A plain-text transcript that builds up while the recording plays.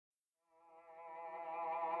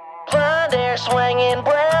swinging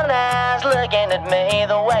brown eyes, looking at me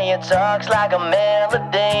the way it talks like a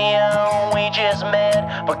melody. Oh, we just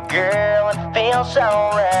met, but girl, it feels so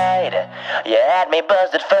right. You had me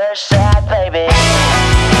buzzed at first sight, baby.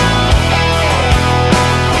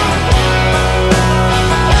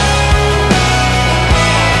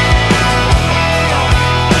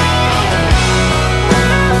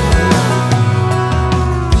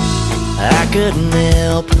 I couldn't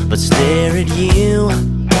help but stare at you.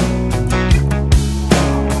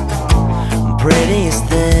 Prettiest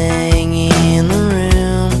thing in the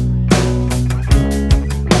room.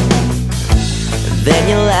 Then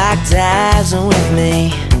you locked eyes with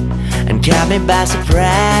me and caught me by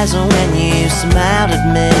surprise when you smiled at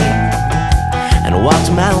me and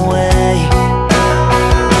walked my way.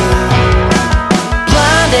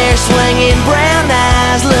 Blonde hair swinging, brown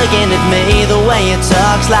eyes looking at me the way it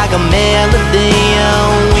talks like a melody.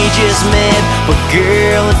 Oh, we just met, but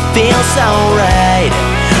girl, it feels so right.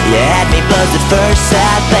 You had me buzzed at first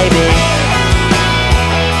sight, baby.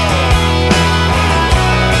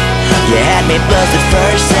 You had me buzzed at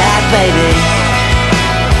first sight, baby.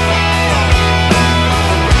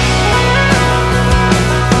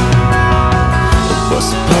 It was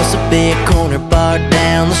supposed to be a corner bar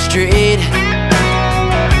down the street.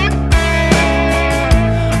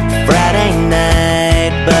 Friday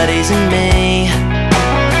night, buddies and me.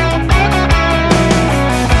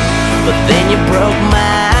 But then you broke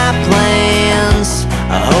my plans.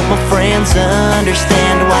 I hope my friends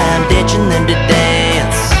understand why I'm ditching them to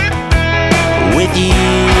dance with you.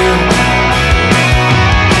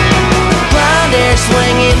 Blonde hair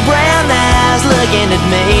swinging, brown eyes looking at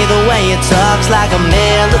me the way it talks like a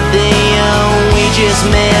melody. Oh, we just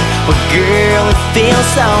met, but girl, it feels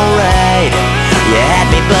so right. You had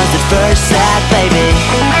me buzzed at first sight, baby.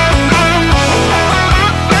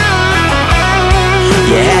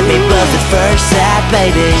 You had me buzzed at first sight,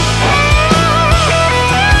 baby.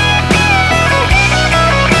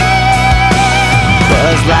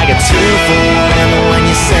 Buzzed like a 2-for-1 when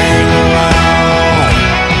you sang along.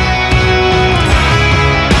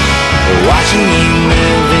 Watching you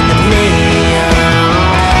move into me,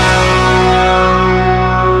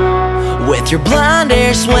 with your blonde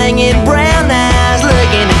hair swinging, brown eyes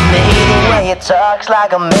looking at me the way it talks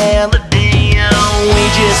like a melody. Oh, we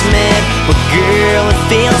just met, but girl, it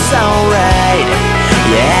feels so right.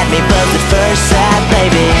 You had me buzzed at first sight,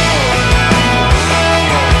 baby.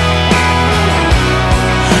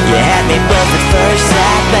 You had me buzzed at first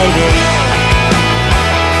sight, baby.